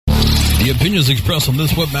The opinions expressed on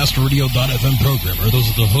this WebmasterRadio.fm program are those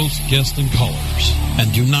of the host, guests, and callers,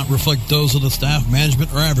 and do not reflect those of the staff,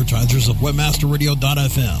 management, or advertisers of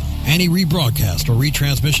WebmasterRadio.fm. Any rebroadcast or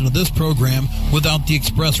retransmission of this program without the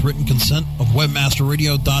express written consent of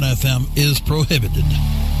WebmasterRadio.fm is prohibited.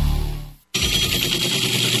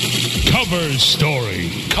 Cover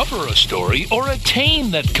story. Cover a story or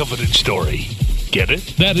attain that coveted story. Get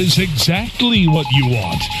it? That is exactly what you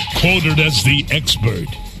want. Quoted as the expert.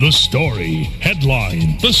 The story,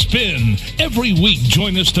 headline, the spin. Every week,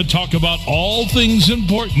 join us to talk about all things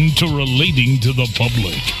important to relating to the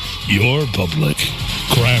public. Your public.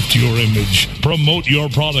 Craft your image. Promote your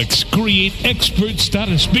products. Create expert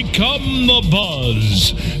status. Become the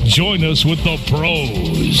buzz. Join us with the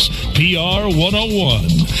pros. PR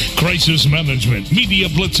 101. Crisis management. Media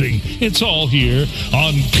blitzing. It's all here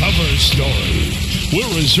on Cover Story.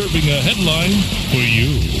 We're reserving a headline for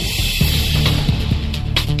you.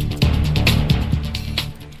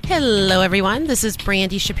 Hello, everyone. This is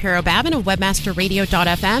Brandy Shapiro-Babin of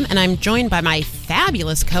WebmasterRadio.fm, and I'm joined by my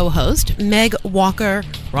fabulous co-host, Meg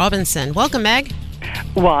Walker-Robinson. Welcome, Meg.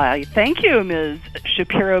 Why, thank you, Ms.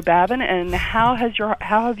 Shapiro-Babin. And how have your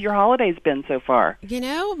holidays been so far? You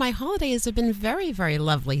know, my holidays have been very, very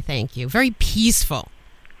lovely, thank you. Very peaceful,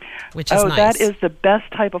 which is nice. That is the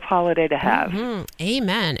best type of holiday to have. Mm-hmm.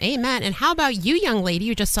 Amen, amen. And how about you, young lady?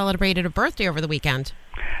 You just celebrated a birthday over the weekend.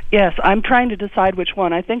 Yes, I'm trying to decide which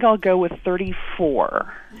one. I think I'll go with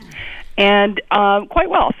 34. And quite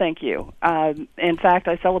well, thank you. In fact,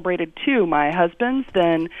 I celebrated two: my husband's,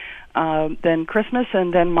 then Christmas,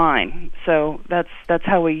 and then mine. So that's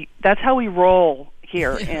how we roll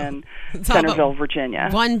here in Centerville, Virginia.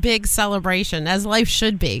 One big celebration, as life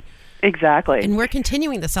should be. Exactly. And we're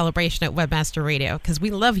continuing the celebration at Webmaster Radio because we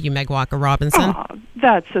love you, Meg Walker-Robinson. Oh,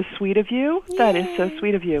 that's so sweet of you. Yay. That is so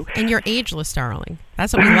sweet of you. And you're ageless, darling.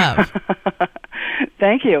 That's what we love.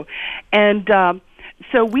 Thank you. And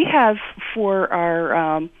so we have for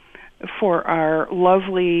our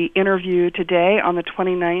lovely interview today on the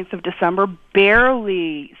 29th of December,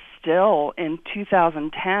 barely still in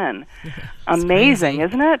 2010. Amazing, crazy.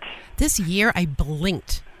 Isn't it? This year I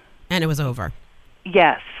blinked and it was over.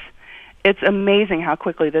 Yes. It's amazing how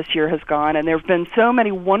quickly this year has gone, and there have been so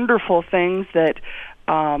many wonderful things that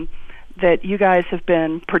that you guys have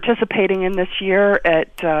been participating in this year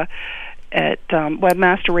at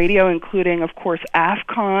Webmaster Radio, including, of course,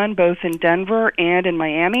 AFCON, both in Denver and in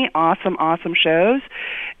Miami. Awesome shows.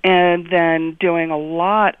 And then doing a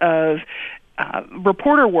lot of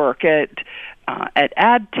reporter work at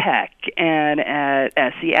AdTech and at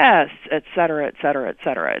SES, et cetera, et cetera, et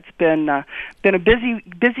cetera. It's been a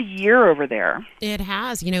busy year over there. It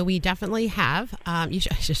has. You know, we definitely have. You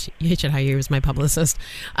should hire you as my publicist.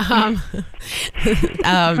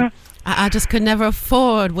 I just could never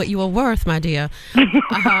afford what you were worth, my dear.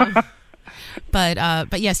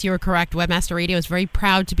 But yes, you were correct. Webmaster Radio is very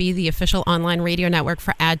proud to be the official online radio network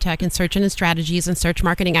for AdTech and Search Engine Strategies and Search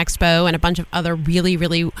Marketing Expo and a bunch of other really,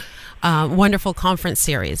 really wonderful conference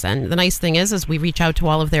series. And the nice thing is we reach out to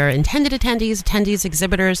all of their intended attendees,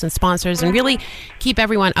 exhibitors, and sponsors, and really keep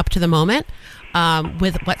everyone up to the moment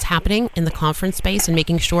with what's happening in the conference space, and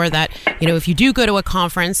making sure that, you know, if you do go to a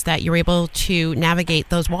conference, that you're able to navigate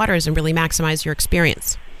those waters and really maximize your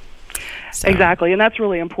experience. So. Exactly, and that's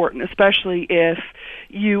really important, especially if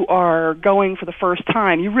you are going for the first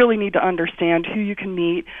time. You really need to understand who you can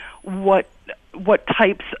meet, what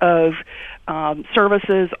types of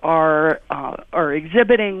services are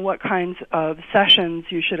exhibiting, what kinds of sessions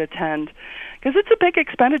you should attend, because it's a big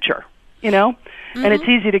expenditure, you know, and it's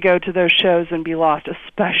easy to go to those shows and be lost,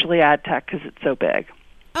 especially AdTech because it's so big.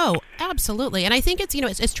 Oh, absolutely, and I think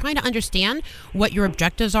it's trying to understand what your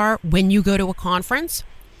objectives are when you go to a conference.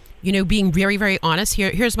 You know, being very, very honest.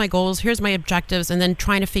 Here's my goals. Here's my objectives, and then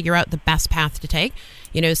trying to figure out the best path to take.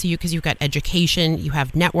 You know, because you've got education, you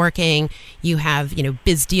have networking, you have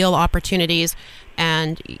biz deal opportunities,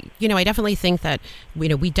 and I definitely think that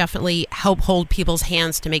we definitely help hold people's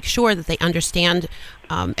hands to make sure that they understand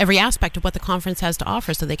every aspect of what the conference has to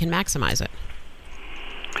offer, so they can maximize it.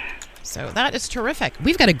 So that is terrific.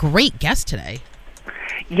 We've got a great guest today.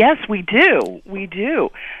 Yes, we do. We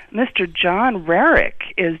do. Mr. John Rarick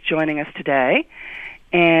is joining us today,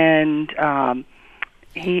 and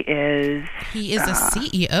he is a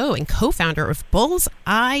CEO and co-founder of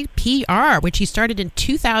Bullseye PR, which he started in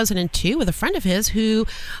 2002 with a friend of his who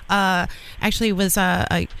actually was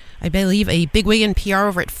I believe a bigwig in PR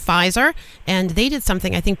over at Pfizer, and they did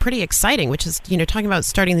something I think pretty exciting, which is, talking about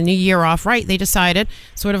starting the new year off right. They decided,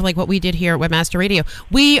 sort of like what we did here at Webmaster Radio,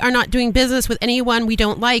 we are not doing business with anyone we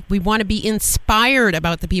don't like. We want to be inspired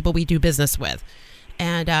about the people we do business with.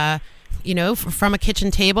 And from a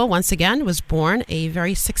kitchen table, once again, was born a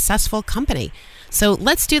very successful company. So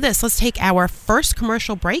let's do this. Let's take our first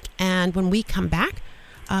commercial break, and when we come back,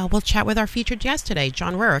 we'll chat with our featured guest today,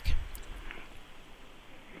 John Rarick.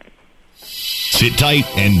 Sit tight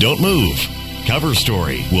and don't move. Cover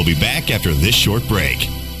Story will be back after this short break.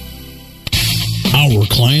 Our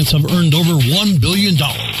clients have earned over $1 billion.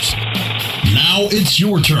 Now it's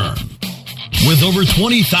your turn. With over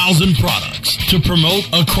 20,000 products to promote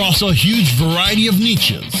across a huge variety of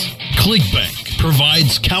niches, ClickBank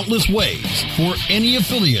provides countless ways for any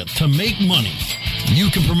affiliate to make money.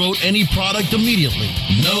 You can promote any product immediately.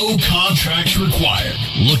 No contracts required.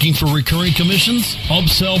 Looking for recurring commissions?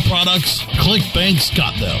 Upsell products? ClickBank's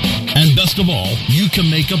got them. And best of all, you can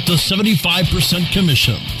make up to 75%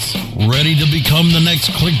 commissions. Ready to become the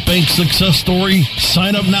next ClickBank success story?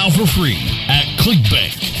 Sign up now for free at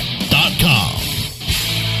clickbank.com.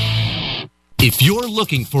 If you're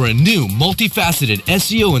looking for a new multifaceted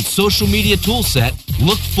SEO and social media toolset,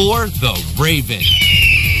 look for the Raven.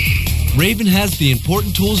 Raven has the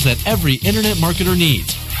important tools that every internet marketer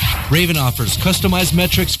needs. Raven offers customized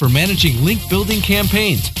metrics for managing link building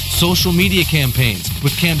campaigns, social media campaigns,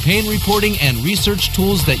 with campaign reporting and research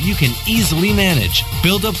tools that you can easily manage.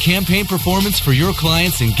 Build up campaign performance for your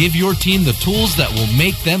clients and give your team the tools that will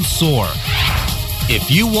make them soar. If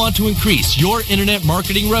you want to increase your internet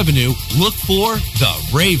marketing revenue, look for the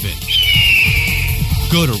Raven.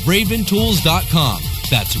 Go to raventools.com.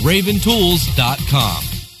 That's raventools.com.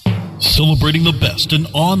 Celebrating the best in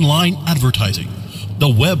online advertising, the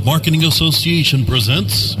Web Marketing Association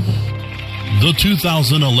presents the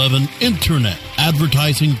 2011 Internet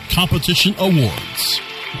Advertising Competition Awards.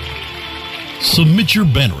 Submit your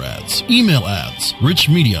banner ads, email ads, rich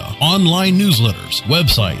media, online newsletters,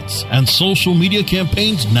 websites, and social media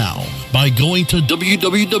campaigns now by going to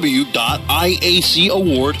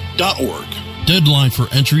www.iacaward.org. Deadline for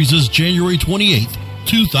entries is January 28th,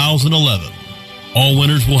 2011. All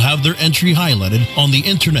winners will have their entry highlighted on the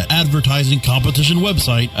Internet Advertising Competition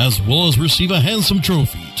website, as well as receive a handsome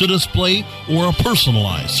trophy to display or a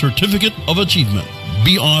personalized certificate of achievement.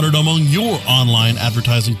 Be honored among your online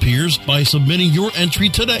advertising peers by submitting your entry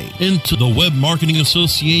today into the Web Marketing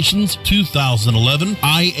Association's 2011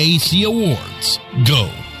 IAC Awards.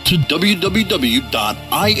 Go to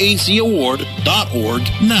www.iacaward.org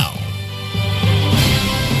now.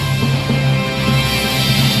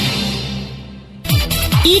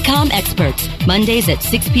 E-com Experts, Mondays at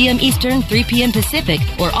 6 p.m. Eastern, 3 p.m. Pacific,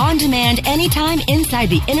 or on demand anytime inside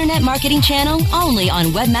the Internet Marketing Channel, only on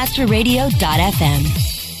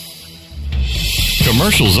webmasterradio.fm.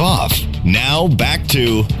 Commercials off. Now back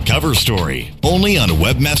to Cover Story, only on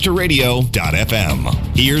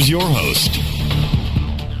webmasterradio.fm. Here's your host.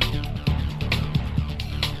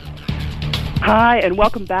 Hi, and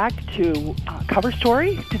welcome back to Cover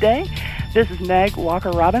Story today. This is Meg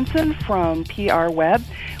Walker-Robinson from PR Web.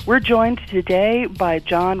 We're joined today by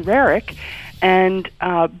John Rarick. And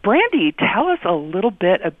Brandy, tell us a little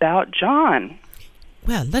bit about John.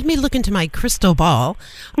 Well, let me look into my crystal ball.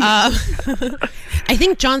 I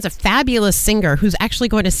think John's a fabulous singer who's actually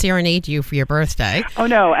going to serenade you for your birthday. Oh,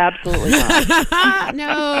 no, absolutely not.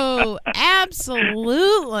 No,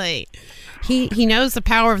 absolutely. He knows the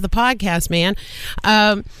power of the podcast, man.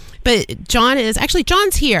 But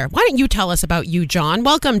John's here. Why don't you tell us about you, John?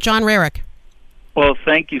 Welcome, John Rarick. Well,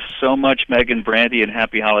 thank you so much, Megan, Brandy, and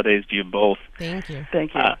happy holidays to you both. Thank you.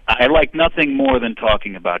 Thank you. I like nothing more than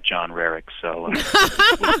talking about John Rarick. So,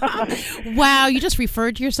 wow, you just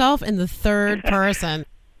referred to yourself in the third person.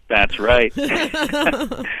 That's right.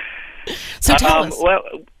 So tell us. Well,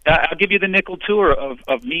 I'll give you the nickel tour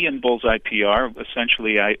of me and Bullseye PR.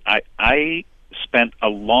 Essentially, I spent a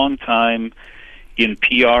long time in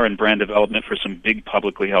PR and brand development for some big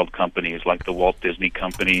publicly held companies like the Walt Disney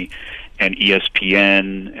Company and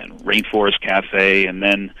ESPN and Rainforest Cafe, and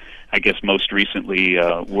then I guess most recently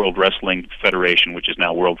World Wrestling Federation, which is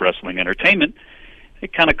now World Wrestling Entertainment. I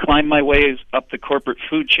kind of climbed my way up the corporate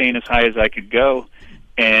food chain as high as I could go,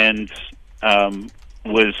 and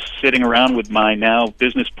was sitting around with my now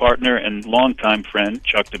business partner and longtime friend,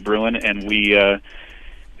 Chuck DeBruin, and we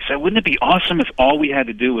said, wouldn't it be awesome if all we had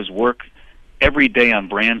to do was work every day on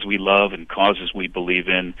brands we love and causes we believe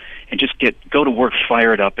in, and just go to work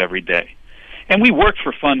fired up every day. And we worked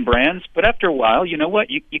for fun brands, but after a while, you know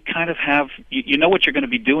what? You kind of have, you know what you're going to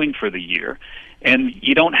be doing for the year, and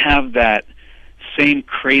you don't have that same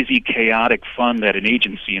crazy, chaotic fun that an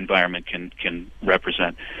agency environment can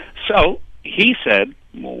represent. So he said,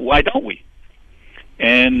 well, why don't we?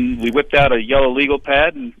 And we whipped out a yellow legal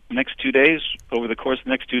pad, and over the course of the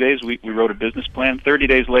next 2 days, we wrote a business plan. 30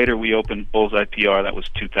 days later, we opened Bullseye PR. That was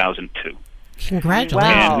 2002. Congratulations.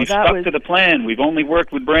 Wow, And we've stuck to the plan. We've only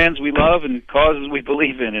worked with brands we love and causes we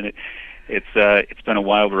believe in, and it's been a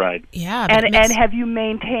wild ride. Yeah. And have you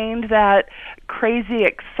maintained that crazy,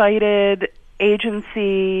 excited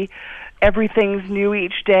agency, everything's new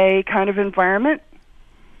each day kind of environment?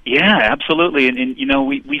 Yeah, absolutely. And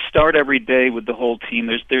we start every day with the whole team.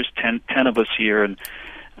 There's 10 of us here,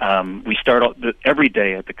 and we start every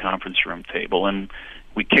day at the conference room table, and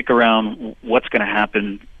we kick around what's going to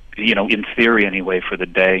happen, in theory anyway, for the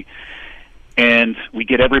day. And we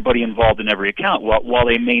get everybody involved in every account. While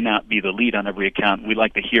they may not be the lead on every account, we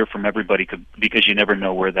like to hear from everybody because you never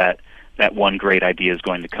know where that one great idea is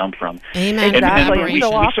going to come from. Amen. Exactly. And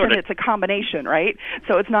so often it's a combination, right?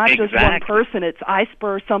 So it's not just one person. It's I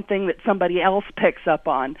spur something that somebody else picks up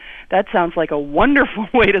on. That sounds like a wonderful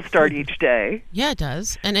way to start each day. Yeah, it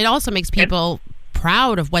does. And it also makes people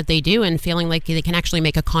proud of what they do and feeling like they can actually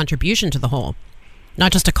make a contribution to the whole,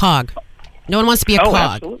 not just a cog. No one wants to be a cog.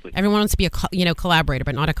 Absolutely. Everyone wants to be a collaborator,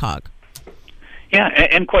 but not a cog. Yeah,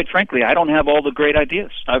 and quite frankly, I don't have all the great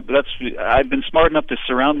ideas. I've been smart enough to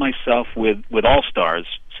surround myself with all-stars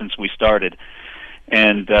since we started,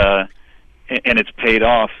 and it's paid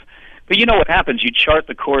off. But you know what happens? You chart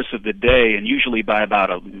the course of the day, and usually by about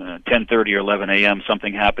 10:30 or 11 a.m.,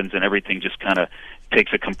 something happens, and everything just kind of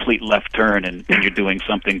takes a complete left turn, and you're doing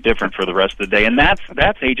something different for the rest of the day. And that's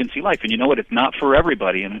agency life. And you know what? It's not for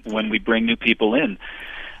everybody. And when we bring new people in,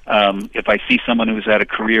 if I see someone who's had a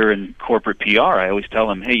career in corporate PR, I always tell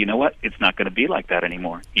them, hey, you know what? It's not going to be like that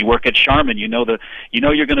anymore. You work at Charmin, you know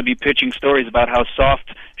you're going to be pitching stories about how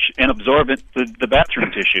soft and absorbent the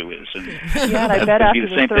bathroom tissue is. And yeah, and I bet after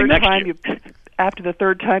the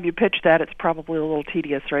third time you pitch that, it's probably a little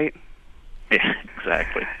tedious, right? Yeah,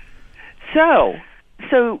 exactly. So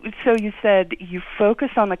you said you focus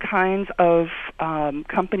on the kinds of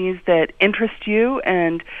companies that interest you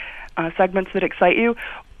and segments that excite you.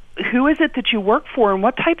 Who is it that you work for, and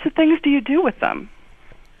what types of things do you do with them?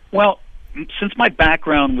 Well, since my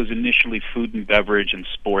background was initially food and beverage and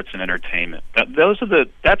sports and entertainment,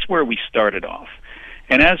 that's where we started off.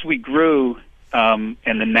 And as we grew and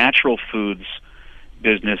the natural foods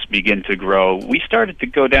business began to grow, we started to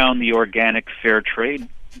go down the organic fair trade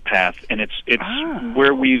path, and it's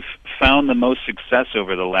where we've found the most success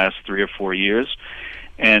over the last 3 or 4 years.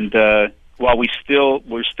 And while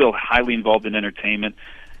we're still highly involved in entertainment,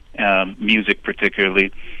 music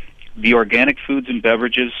particularly, the organic foods and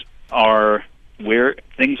beverages are where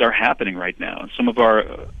things are happening right now. And some of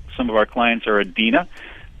our clients are Adina,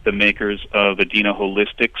 the makers of Adina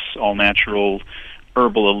Holistics, all natural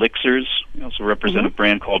herbal elixirs. We also represent a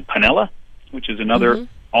brand called Panella, which is another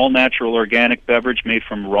all natural organic beverage made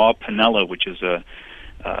from raw panela, which is a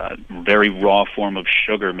very raw form of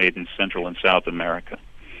sugar made in Central and South America.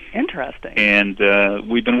 Interesting. And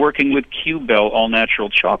we've been working with Q-Bell all natural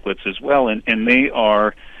chocolates as well, and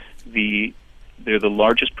they're the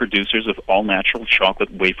largest producers of all natural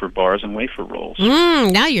chocolate wafer bars and wafer rolls.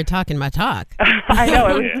 Now you're talking my talk. I know.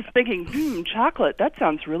 I was just thinking, chocolate. That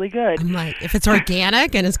sounds really good. I'm like, if it's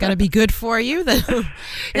organic and it's going to be good for you, then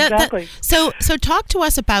exactly. So talk to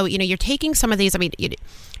us about, you're taking some of these. I mean,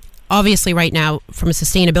 obviously, right now, from a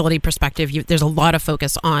sustainability perspective, there's a lot of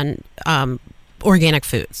focus on organic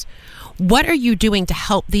foods. What are you doing to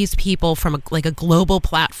help these people from a global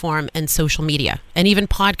platform and social media and even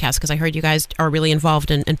podcasts? Because I heard you guys are really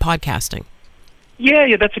involved in podcasting.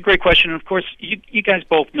 Yeah, that's a great question. And of course, you guys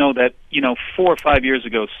both know that 4 or 5 years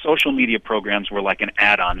ago, social media programs were like an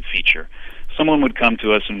add-on feature. Someone would come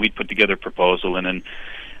to us and we'd put together a proposal, and then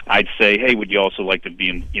I'd say, hey, would you also like to be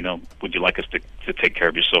in, would you like us to take care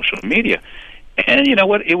of your social media? And you know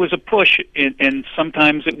what? It was a push, and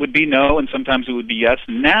sometimes it would be no, and sometimes it would be yes.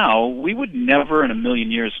 Now, we would never in a million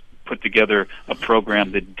years put together a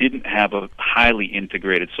program that didn't have a highly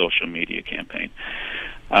integrated social media campaign.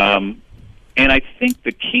 And I think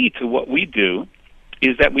the key to what we do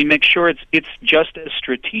is that we make sure it's just as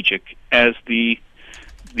strategic as the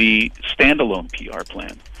standalone PR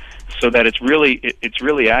plan, so that it's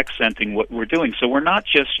really accenting what we're doing. So we're not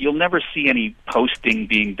just, you'll never see any posting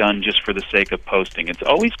being done just for the sake of posting. It's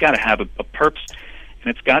always got to have a purpose, and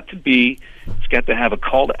it's got to have a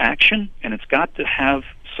call to action, and it's got to have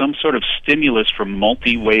some sort of stimulus for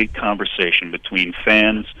multi-way conversation between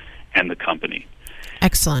fans and the company.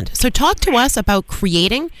 Excellent. So talk to us about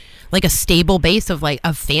creating like a stable base of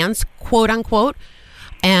fans, quote unquote,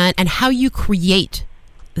 and how you create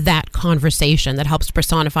that conversation that helps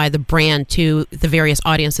personify the brand to the various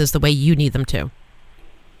audiences the way you need them to.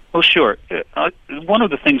 Well, sure. One of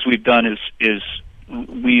the things we've done is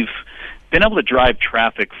we've been able to drive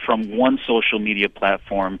traffic from one social media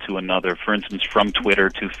platform to another. For instance, from Twitter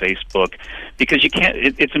to Facebook, because you can't.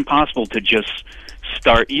 It's impossible to just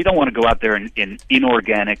start. You don't want to go out there and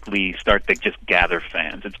inorganically start to just gather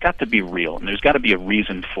fans. It's got to be real, and there's got to be a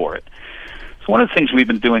reason for it. So one of the things we've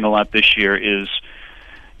been doing a lot this year is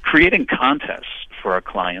creating contests for our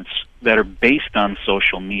clients that are based on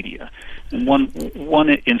social media. And one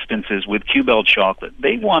instance is with Q-Bell Chocolate.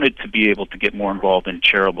 They wanted to be able to get more involved in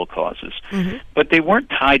charitable causes, but they weren't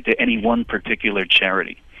tied to any one particular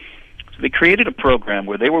charity. So they created a program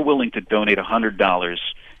where they were willing to donate $100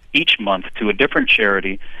 each month to a different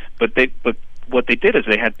charity, but what they did is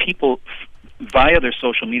they had people via their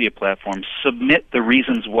social media platforms submit the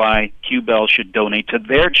reasons why Q-Bell should donate to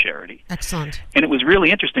their charity. Excellent. And it was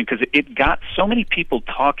really interesting because it got so many people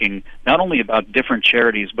talking not only about different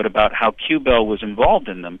charities but about how Q-Bell was involved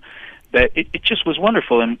in them that it just was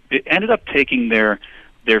wonderful, and it ended up taking their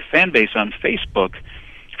fan base on Facebook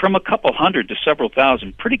from a couple hundred to several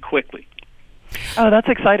thousand pretty quickly. Oh, that's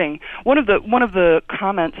exciting. One of the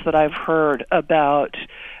comments that I've heard about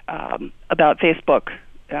Facebook,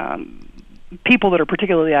 people that are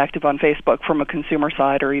particularly active on Facebook from a consumer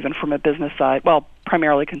side or even from a business side, well,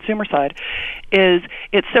 primarily consumer side, is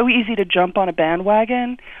it's so easy to jump on a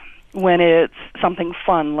bandwagon when it's something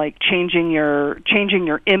fun, like changing your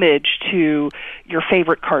image to your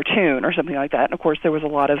favorite cartoon or something like that. And of course, there was a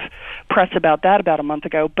lot of press about that about a month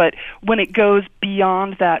ago. But when it goes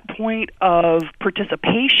beyond that point of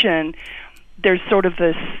participation, there's sort of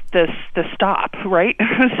this stop, right?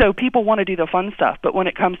 So people want to do the fun stuff, but when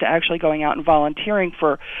it comes to actually going out and volunteering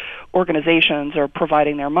for organizations or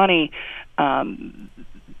providing their money,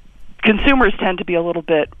 consumers tend to be a little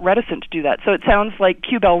bit reticent to do that. So it sounds like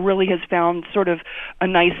Q-Bell really has found sort of a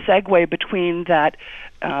nice segue between that,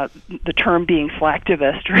 the term being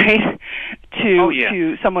slacktivist, right,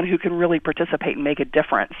 to someone who can really participate and make a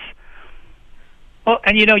difference. Well,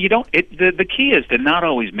 and you don't. The key is to not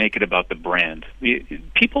always make it about the brand.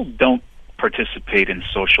 People don't participate in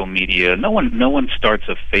social media. No one starts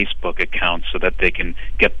a Facebook account so that they can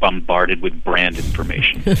get bombarded with brand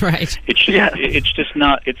information. Right. It's just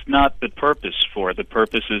not. It's not the purpose for it. The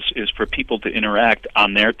purpose is for people to interact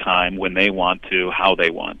on their time when they want to, how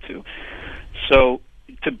they want to. So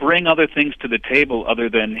to bring other things to the table other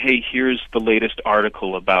than, hey, here's the latest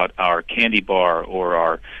article about our candy bar or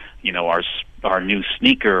our new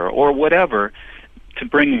sneaker or whatever, to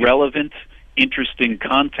bring relevant, interesting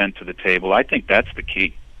content to the table, I think that's the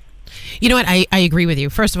key. You know what? I agree with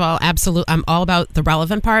you. First of all, absolutely, I'm all about the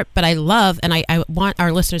relevant part, but I love, and I want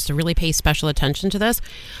our listeners to really pay special attention to this.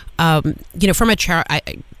 From a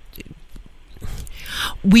charity,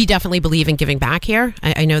 we definitely believe in giving back here.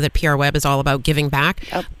 I know that PR Web is all about giving back,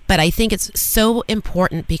 but I think it's so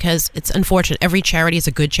important because it's unfortunate. Every charity is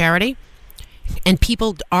a good charity. And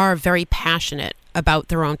people are very passionate about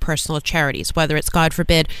their own personal charities, whether it's, God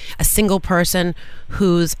forbid, a single person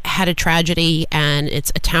who's had a tragedy and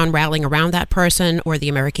it's a town rallying around that person, or the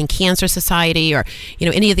American Cancer Society, or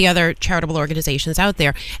any of the other charitable organizations out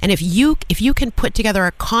there. And if you can put together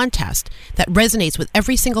a contest that resonates with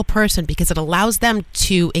every single person because it allows them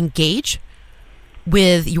to engage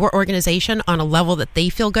with your organization on a level that they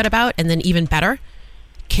feel good about, and then even better,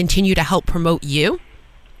 continue to help promote you,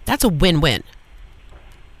 that's a win-win.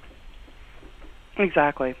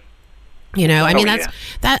 Exactly.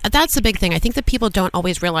 That's the big thing. I think that people don't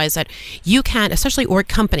always realize that you can, especially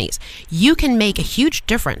companies, you can make a huge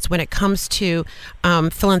difference when it comes to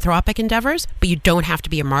philanthropic endeavors, but you don't have to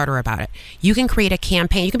be a martyr about it. You can create a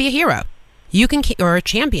campaign. You can be a hero. Or a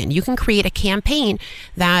champion. You can create a campaign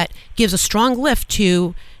that gives a strong lift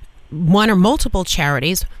to one or multiple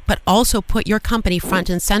charities, but also put your company front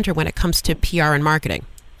and center when it comes to PR and marketing.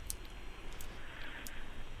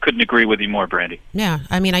 Couldn't agree with you more, Brandy. Yeah,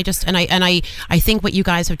 I mean, I think what you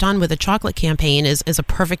guys have done with the chocolate campaign is a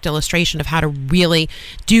perfect illustration of how to really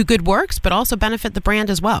do good works, but also benefit the brand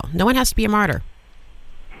as well. No one has to be a martyr.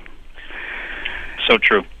 So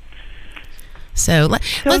true. So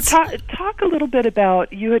let's talk a little bit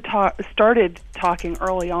about, you had started talking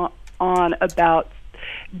early on about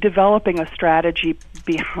developing a strategy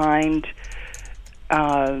behind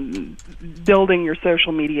building your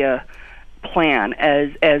social media plan as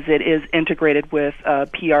it is integrated with a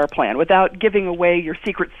PR plan, without giving away your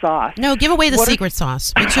secret sauce. No, give away the secret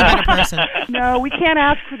sauce. Makes you a better person. No, we can't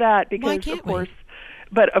ask for that because, of course,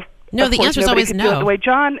 but no, the answer is always no. The way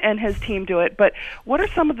John and his team do it. But what are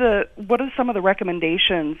some of the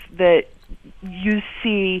recommendations that you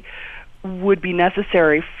see would be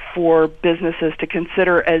necessary for businesses to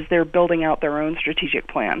consider as they're building out their own strategic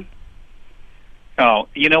plan? Oh,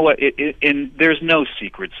 you know what? There's no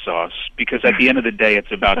secret sauce, because at the end of the day,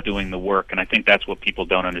 it's about doing the work, and I think that's what people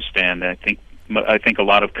don't understand. And I think a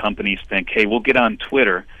lot of companies think, hey, we'll get on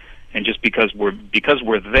Twitter, and just because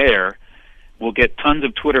we're there, we'll get tons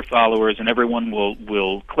of Twitter followers, and everyone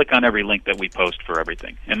will click on every link that we post for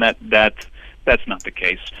everything. And that's not the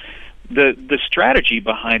case. The strategy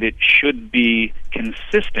behind it should be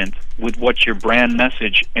consistent with what your brand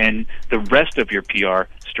message and the rest of your PR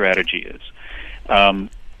strategy is.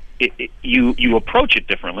 You approach it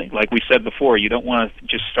differently. Like we said before, you don't want to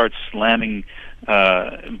just start slamming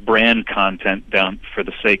brand content down for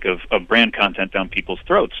the sake of brand content down people's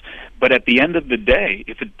throats. But at the end of the day,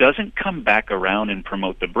 if it doesn't come back around and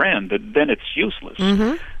promote the brand, then it's useless.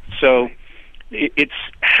 Mm-hmm. So it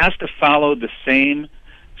has to follow the same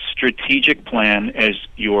strategic plan as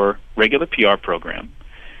your regular PR program,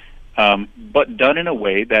 but done in a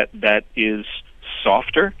way that is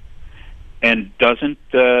softer and doesn't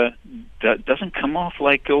come off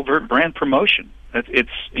like overt brand promotion. I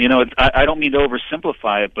don't mean to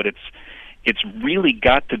oversimplify it, but it's really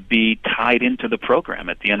got to be tied into the program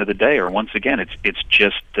at the end of the day, or once again, it's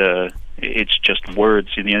just words.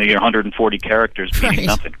 Your 140 characters meaning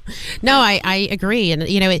nothing. No, I agree, and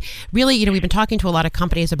we've been talking to a lot of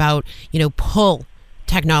companies about pull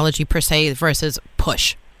technology per se versus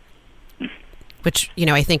push, which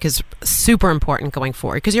I think is super important going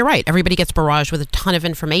forward, because you're right, everybody gets barraged with a ton of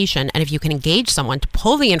information, and if you can engage someone to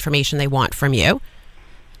pull the information they want from you,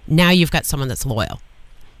 now you've got someone that's loyal.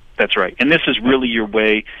 That's right. And this is really your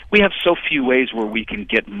way. We have so few ways where we can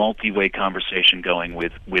get multi-way conversation going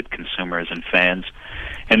with consumers and fans.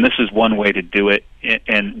 And this is one way to do it,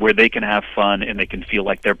 and where they can have fun and they can feel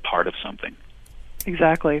like they're part of something.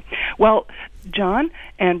 Exactly. Well, John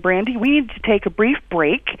and Brandy, we need to take a brief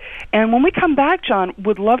break. And when we come back, John,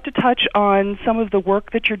 would love to touch on some of the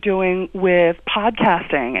work that you're doing with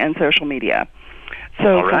podcasting and social media.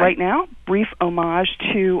 So for right now, brief homage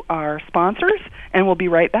to our sponsors, and we'll be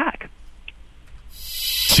right back.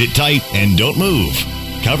 Sit tight and don't move.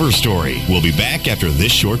 Cover Story will be back after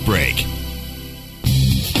this short break.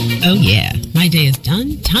 Oh, yeah. My day is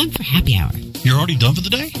done. Time for happy hour. You're already done for the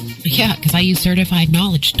day? Yeah, because I use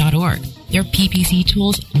CertifiedKnowledge.org. Their PPC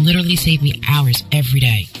tools literally save me hours every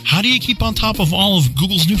day. How do you keep on top of all of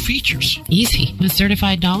Google's new features? Easy. With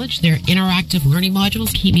Certified Knowledge, their interactive learning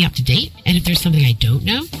modules keep me up to date. And if there's something I don't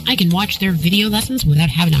know, I can watch their video lessons without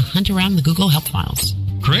having to hunt around the Google Help files.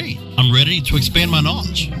 Great. I'm ready to expand my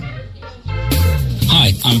knowledge.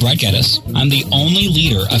 Hi, I'm Brett Geddes. I'm the only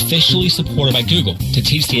leader officially supported by Google to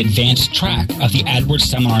teach the advanced track of the AdWords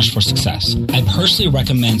Seminars for Success. I personally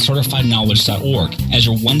recommend CertifiedKnowledge.org as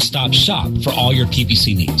your one-stop shop for all your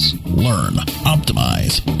PPC needs. Learn,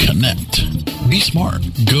 optimize, connect. Be smart.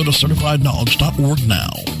 Go to CertifiedKnowledge.org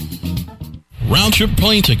now. Round-trip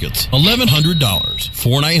plane tickets, $1,100.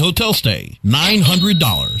 4-night hotel stay,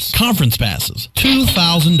 $900. Conference passes,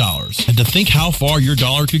 $2,000. And to think how far your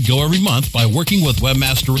dollar could go every month by working with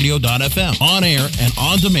WebmasterRadio.fm. On air and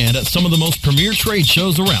on demand at some of the most premier trade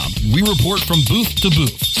shows around. We report from booth to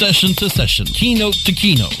booth, session to session, keynote to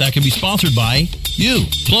keynote. That can be sponsored by you.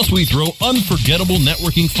 Plus, we throw unforgettable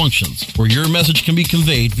networking functions where your message can be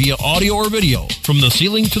conveyed via audio or video from the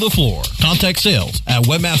ceiling to the floor. Contact sales at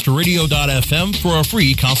WebmasterRadio.fm for a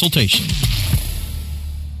free consultation.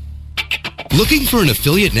 Looking for an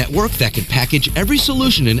affiliate network that can package every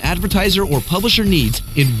solution an advertiser or publisher needs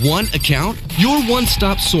in one account? Your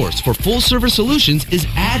one-stop source for full-service solutions is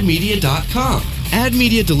AdMedia.com.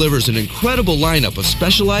 AdMedia delivers an incredible lineup of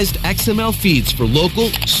specialized XML feeds for local,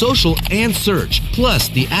 social, and search, plus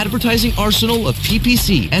the advertising arsenal of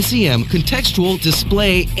PPC, SEM, contextual,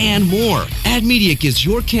 display, and more. AdMedia gives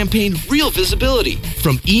your campaign real visibility,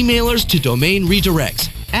 from emailers to domain redirects.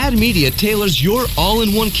 AdMedia tailors your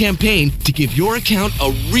all-in-one campaign to give your account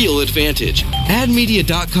a real advantage.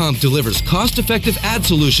 AdMedia.com delivers cost-effective ad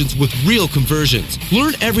solutions with real conversions.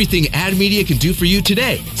 Learn everything AdMedia can do for you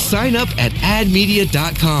today. Sign up at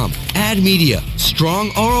AdMedia.com. AdMedia.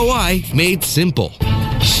 Strong ROI made simple.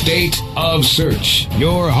 State of Search,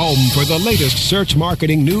 your home for the latest search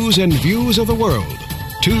marketing news and views of the world.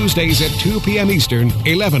 Tuesdays at 2 p.m. Eastern,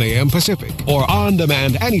 11 a.m. Pacific, or on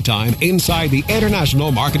demand anytime inside the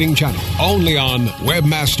International Marketing Channel. Only on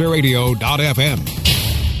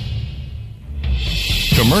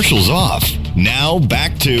WebmasterRadio.fm. Commercials off. Now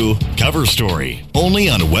back to Cover Story, only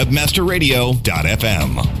on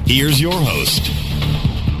WebmasterRadio.fm. Here's your host.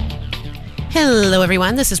 Hello,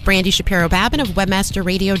 everyone. This is Brandy Shapiro-Babin of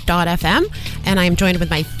WebmasterRadio.fm, and I am joined with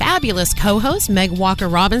my fabulous co-host, Meg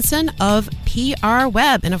Walker-Robinson of PR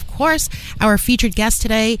Web. And, of course, our featured guest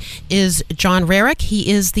today is John Rarick.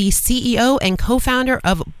 He is the CEO and co-founder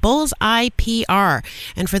of Bullseye PR.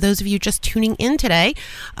 And for those of you just tuning in today,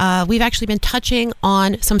 we've actually been touching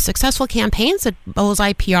on some successful campaigns that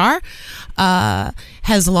Bullseye PR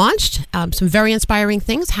has launched, some very inspiring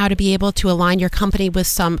things, how to be able to align your company with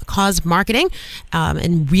some cause marketing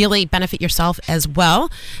and really benefit yourself as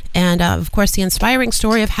well. And, of course, the inspiring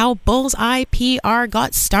story of how Bullseye PR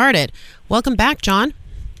got started. Welcome back, John.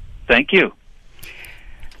 Thank you.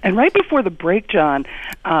 And right before the break, John,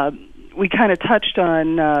 we kind of touched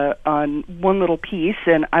on one little piece,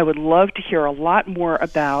 and I would love to hear a lot more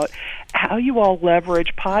about how you all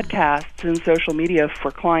leverage podcasts and social media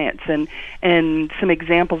for clients, and some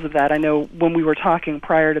examples of that. I know when we were talking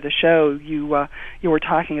prior to the show, you were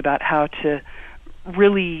talking about how to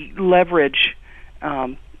really leverage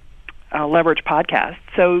podcasts.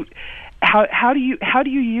 So how do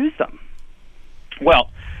you use them? Well,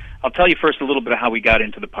 I'll tell you first a little bit of how we got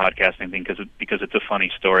into the podcasting thing because it's a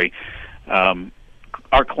funny story.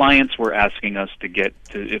 Our clients were asking us to get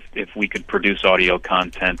to if we could produce audio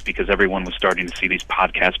content because everyone was starting to see these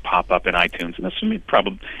podcasts pop up in iTunes, and this was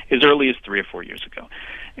probably as early as 3 or 4 years ago.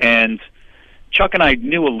 And Chuck and I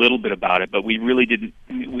knew a little bit about it, but we really didn't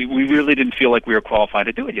feel like we were qualified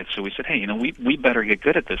to do it yet. So we said, hey, we better get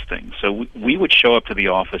good at this thing. So we would show up to the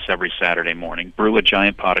office every Saturday morning, brew a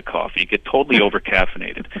giant pot of coffee, get totally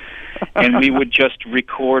over-caffeinated, and we would just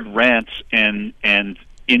record rants and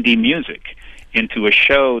indie music into a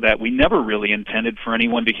show that we never really intended for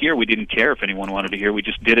anyone to hear. We didn't care if anyone wanted to hear. We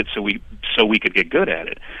just did it so we could get good at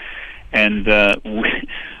it. And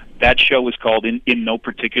that show was called In No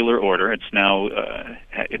Particular Order. It's now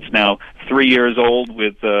 3 years old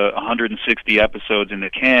with 160 episodes in the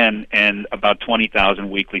can and about 20,000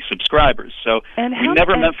 weekly subscribers. So we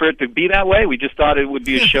never meant for it to be that way. We just thought it would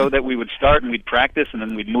be a show that we would start and we'd practice and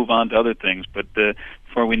then we'd move on to other things. But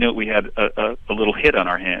before we knew it, we had a little hit on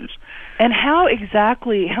our hands. And how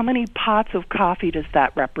many pots of coffee does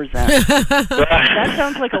that represent? That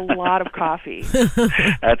sounds like a lot of coffee.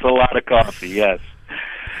 That's a lot of coffee, yes.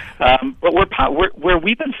 But where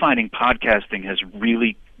we've been finding podcasting has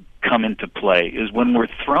really come into play is when we're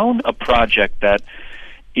thrown a project that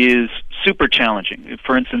is super challenging.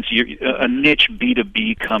 For instance, a niche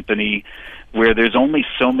B2B company where there's only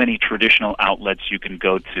so many traditional outlets you can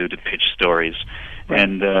go to pitch stories. Right.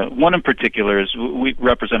 And one in particular is we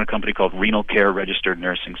represent a company called Renal Care Registered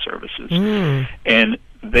Nursing Services. And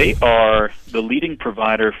they are the leading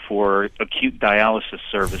provider for acute dialysis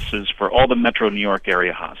services for all the Metro New York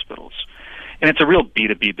area hospitals. And it's a real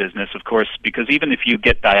B2B business, of course, because even if you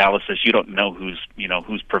get dialysis, you don't know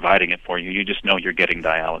who's providing it for you. You just know you're getting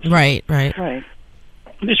dialysis. Right.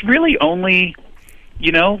 There's really only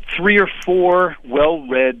 3 or 4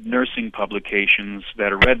 well-read nursing publications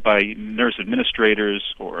that are read by nurse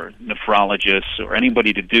administrators or nephrologists or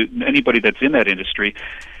anybody that's in that industry.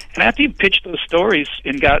 And after you've pitched those stories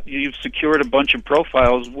and you've secured a bunch of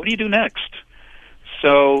profiles, what do you do next?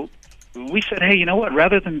 So we said, hey, you know what?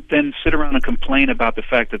 Rather than sit around and complain about the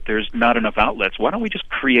fact that there's not enough outlets, why don't we just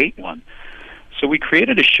create one? So we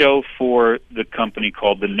created a show for the company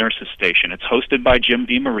called The Nurses Station. It's hosted by Jim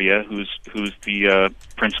DeMaria, who's the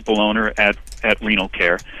principal owner at Renal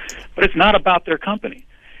Care. But it's not about their company.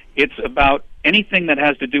 It's about anything that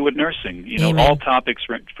has to do with nursing, all topics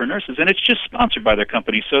for nurses. And it's just sponsored by their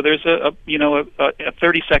company. So there's a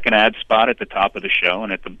 30-second ad spot at the top of the show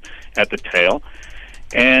and at the tail.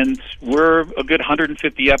 And we're a good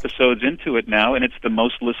 150 episodes into it now, and it's the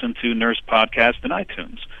most listened to nurse podcast in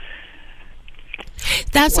iTunes.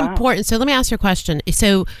 That's important. So let me ask you a question.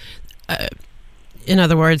 So, in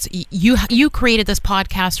other words, you created this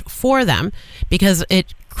podcast for them because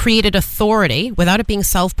it created authority without it being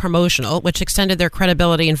self-promotional, which extended their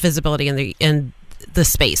credibility and visibility in the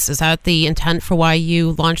space. Is that the intent for why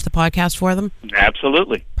you launched the podcast for them?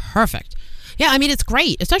 Absolutely. Perfect. Yeah, I mean, it's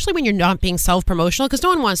great, especially when you're not being self-promotional, because no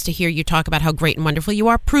one wants to hear you talk about how great and wonderful you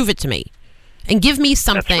are. Prove it to me. And give me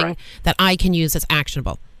something that I can use that's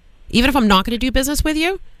actionable. Even if I'm not going to do business with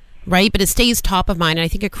you, right? But it stays top of mind, and I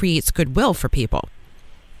think it creates goodwill for people.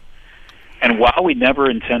 And while we never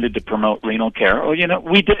intended to promote Renal Care,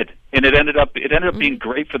 we did. And it ended up being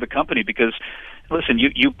great for the company because, listen,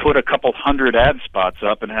 you put a couple hundred ad spots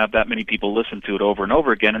up and have that many people listen to it over and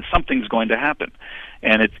over again, and something's going to happen.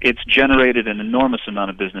 And it's generated an enormous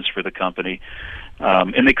amount of business for the company.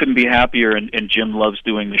 And they couldn't be happier, and Jim loves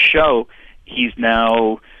doing the show. He's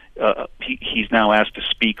now He's now asked to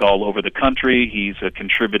speak all over the country. He's a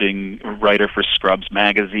contributing writer for Scrubs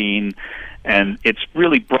magazine, and it's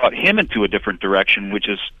really brought him into a different direction, which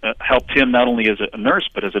has helped him not only as a nurse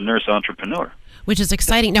but as a nurse entrepreneur. Which is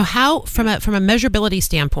exciting. Now, how from a measurability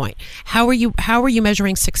standpoint, how are you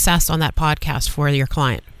measuring success on that podcast for your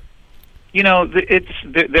client? You know,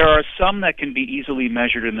 there are some that can be easily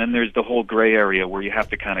measured, and then there's the whole gray area where you have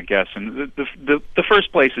to kind of guess. And the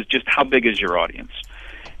first place is just how big is your audience.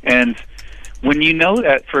 And when you know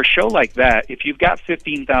that for a show like that, if you've got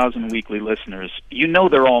 15,000 weekly listeners, you know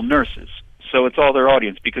they're all nurses. So it's all their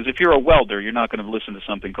audience, because if you're a welder, you're not going to listen to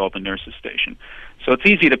something called the Nurses Station. So it's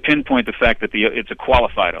easy to pinpoint the fact that it's a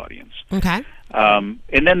qualified audience. Okay.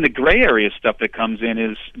 And then the gray area stuff that comes in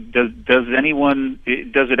is, does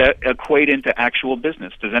it equate into actual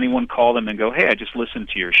business? Does anyone call them and go, hey, I just listened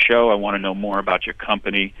to your show, I want to know more about your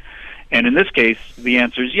company? And in this case, the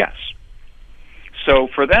answer is yes. So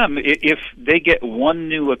for them, if they get one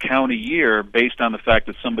new account a year based on the fact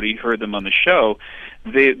that somebody heard them on the show,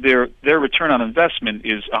 their return on investment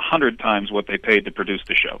is 100 times what they paid to produce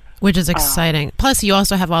the show. Which is exciting. Plus, you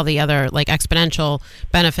also have all the other like exponential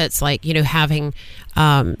benefits, like having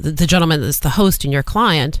the gentleman that's the host and your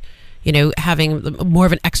client, having more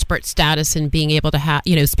of an expert status and being able to have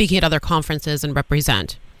speaking at other conferences and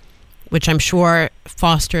represent, which I'm sure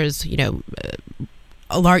fosters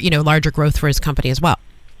a larger growth for his company as well.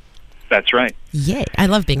 That's right. Yay. I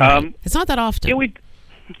love being right. It's not that often. Yeah,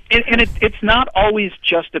 it's not always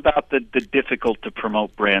just about the difficult to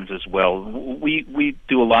promote brands as well. We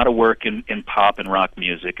do a lot of work in pop and rock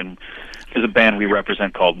music, and there's a band we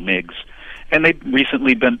represent called Migs. And they've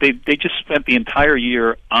recently they just spent the entire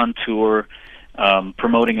year on tour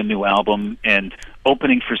promoting a new album and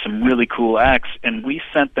opening for some really cool acts, and we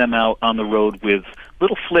sent them out on the road with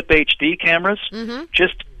little flip HD cameras,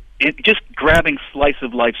 just grabbing slice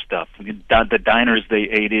of life stuff. The diners they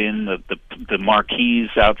ate in, the marquees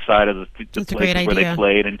outside of the places where they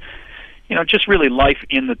played, and just really life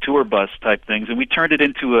in the tour bus type things. And we turned it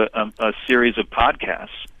into a series of podcasts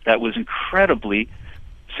that was incredibly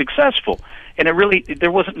successful. And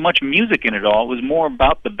there wasn't much music in it all. It was more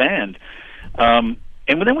about the band.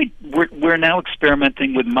 And then we're now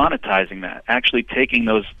experimenting with monetizing that, actually taking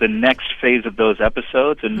the next phase of those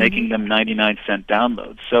episodes and making them 99-cent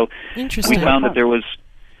downloads. So we found that there was,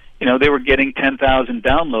 they were getting 10,000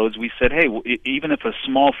 downloads. We said, hey, even if a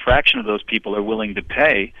small fraction of those people are willing to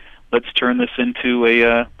pay, let's turn this into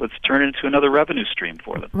another revenue stream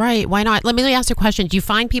for them. Right? Why not? Let me ask you a question. Do you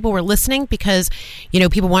find people were listening because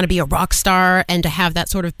people want to be a rock star and to have that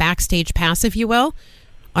sort of backstage pass, if you will?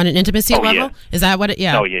 On an intimacy level? Yeah. Is that what it...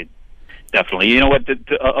 Yeah. Oh, yeah, definitely. You know what?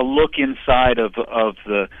 A look inside of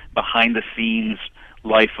the behind-the-scenes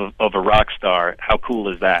life of a rock star, how cool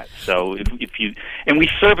is that? So if you... And we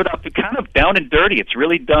serve it up kind of down and dirty. It's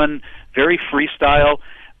really done very freestyle.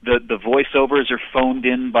 The voiceovers are phoned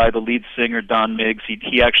in by the lead singer, Don Miggs.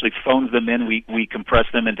 He actually phones them in. We compress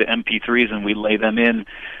them into MP3s, and we lay them in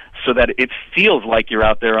so that it feels like you're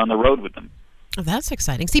out there on the road with them. Oh, that's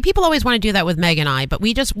exciting. See, people always want to do that with Meg and I, but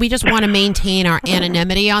we just want to maintain our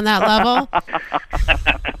anonymity on that level.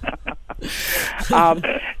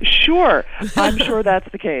 Sure, I'm sure that's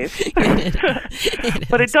the case.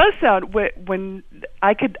 But it does sound when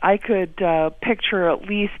I could picture at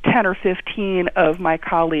least 10 or 15 of my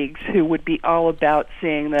colleagues who would be all about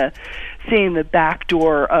seeing the back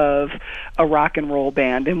door of a rock and roll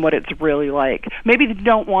band and what it's really like. Maybe they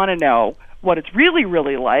don't want to know what it's really,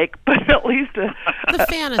 really like, but at least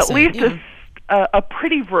a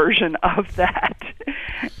pretty version of that.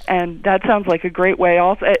 And that sounds like a great way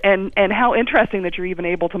also. And how interesting that you're even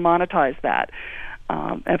able to monetize that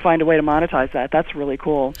and find a way to monetize that. That's really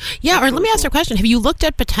cool. Yeah, or let me ask you a question. Have you looked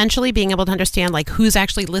at potentially being able to understand like who's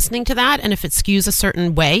actually listening to that, and if it skews a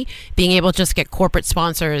certain way, being able to just get corporate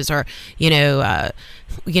sponsors, or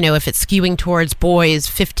if it's skewing towards boys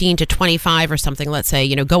 15 to 25 or something, let's say,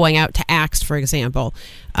 going out to Axe, for example,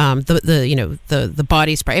 the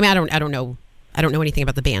body spray. I mean, I don't know anything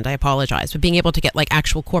about the band. I apologize, but being able to get like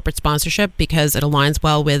actual corporate sponsorship because it aligns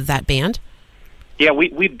well with that band. Yeah,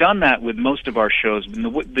 we've done that with most of our shows. And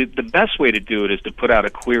the best way to do it is to put out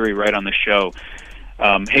a query right on the show.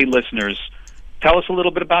 Hey, listeners, tell us a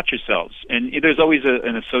little bit about yourselves. And there's always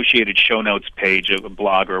an associated show notes page of a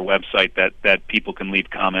blog or a website that people can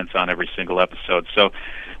leave comments on every single episode. So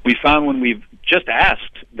we found when we've just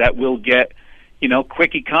asked that we'll get,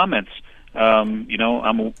 quickie comments. I'm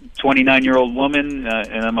a 29-year-old woman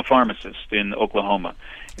and I'm a pharmacist in Oklahoma.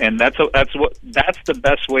 And that's the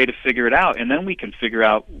best way to figure it out. And then we can figure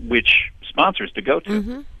out which sponsors to go to.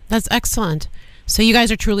 Mm-hmm. That's excellent. So you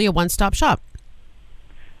guys are truly a one-stop shop.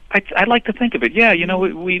 I like to think of it. Yeah,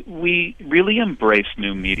 we really embrace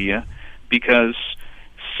new media because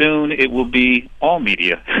soon it will be all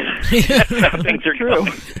media. That's how things are true.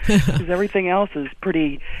 going. Because everything else is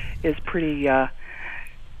pretty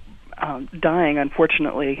dying,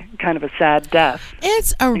 unfortunately. Kind of a sad death.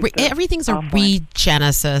 Everything's a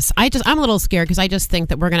regenesis. I'm a little scared because I just think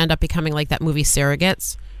that we're going to end up becoming like that movie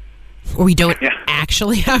Surrogates, where we don't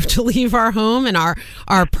actually have to leave our home, and our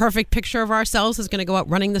perfect picture of ourselves is going to go out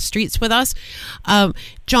running the streets with us.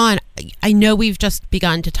 John, I know we've just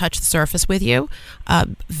begun to touch the surface with you.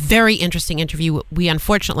 Very interesting interview. We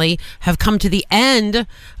unfortunately have come to the end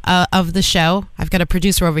of the show. I've got a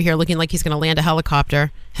producer over here looking like he's going to land a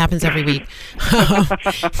helicopter. Happens every week.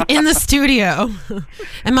 In the studio.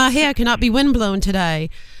 And my hair cannot be windblown today.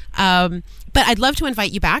 But I'd love to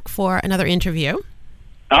invite you back for another interview.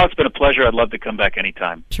 Oh, it's been a pleasure. I'd love to come back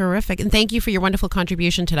anytime. Terrific. And thank you for your wonderful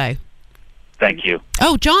contribution today. Thank you.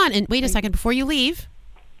 Oh, John, and wait a second before you leave.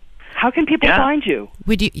 How can people find you?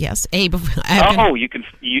 Would you? Yes, Abe. You can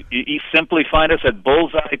you simply find us at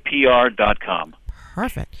bullseyepr.com.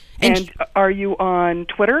 Perfect. And are you on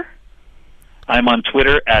Twitter? I'm on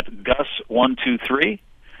Twitter at Gus123.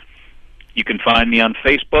 You can find me on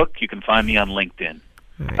Facebook. You can find me on LinkedIn.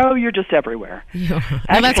 Right. Oh, you're just everywhere. Well,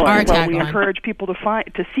 that's our tagline. We encourage people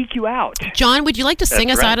to seek you out. John, would you like to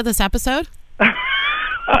sing us out of this episode? Well,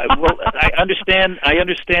 I understand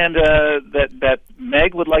that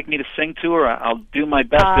Meg would like me to sing to her. I'll do my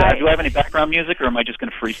best. Do I have any background music, or am I just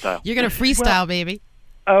going to freestyle? You're going to freestyle, baby.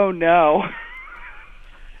 Oh, no.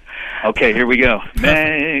 Okay, here we go.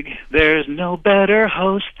 Meg, there's no better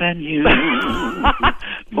host than you.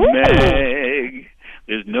 Meg,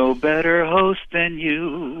 there's no better host than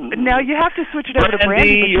you. Now you have to switch it over to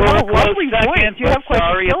Brandy. You're a lovely second, voice. You have quite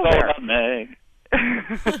sorry, a skill it's all there. about Meg.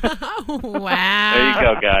 Wow. There you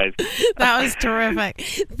go, guys. That was terrific.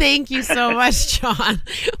 Thank you so much, John.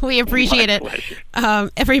 We appreciate it.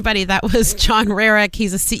 Everybody, that was John Rarick.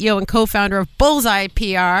 He's a CEO and co-founder of Bullseye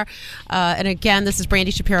PR. And again, this is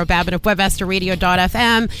Brandy Shapiro-Babin of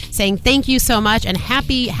WebmasterRadio.fm saying thank you so much and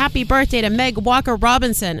happy birthday to Meg Walker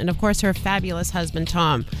Robinson and, of course, her fabulous husband,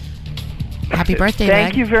 Tom. Happy birthday, Meg.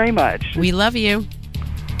 Thank you very much. We love you.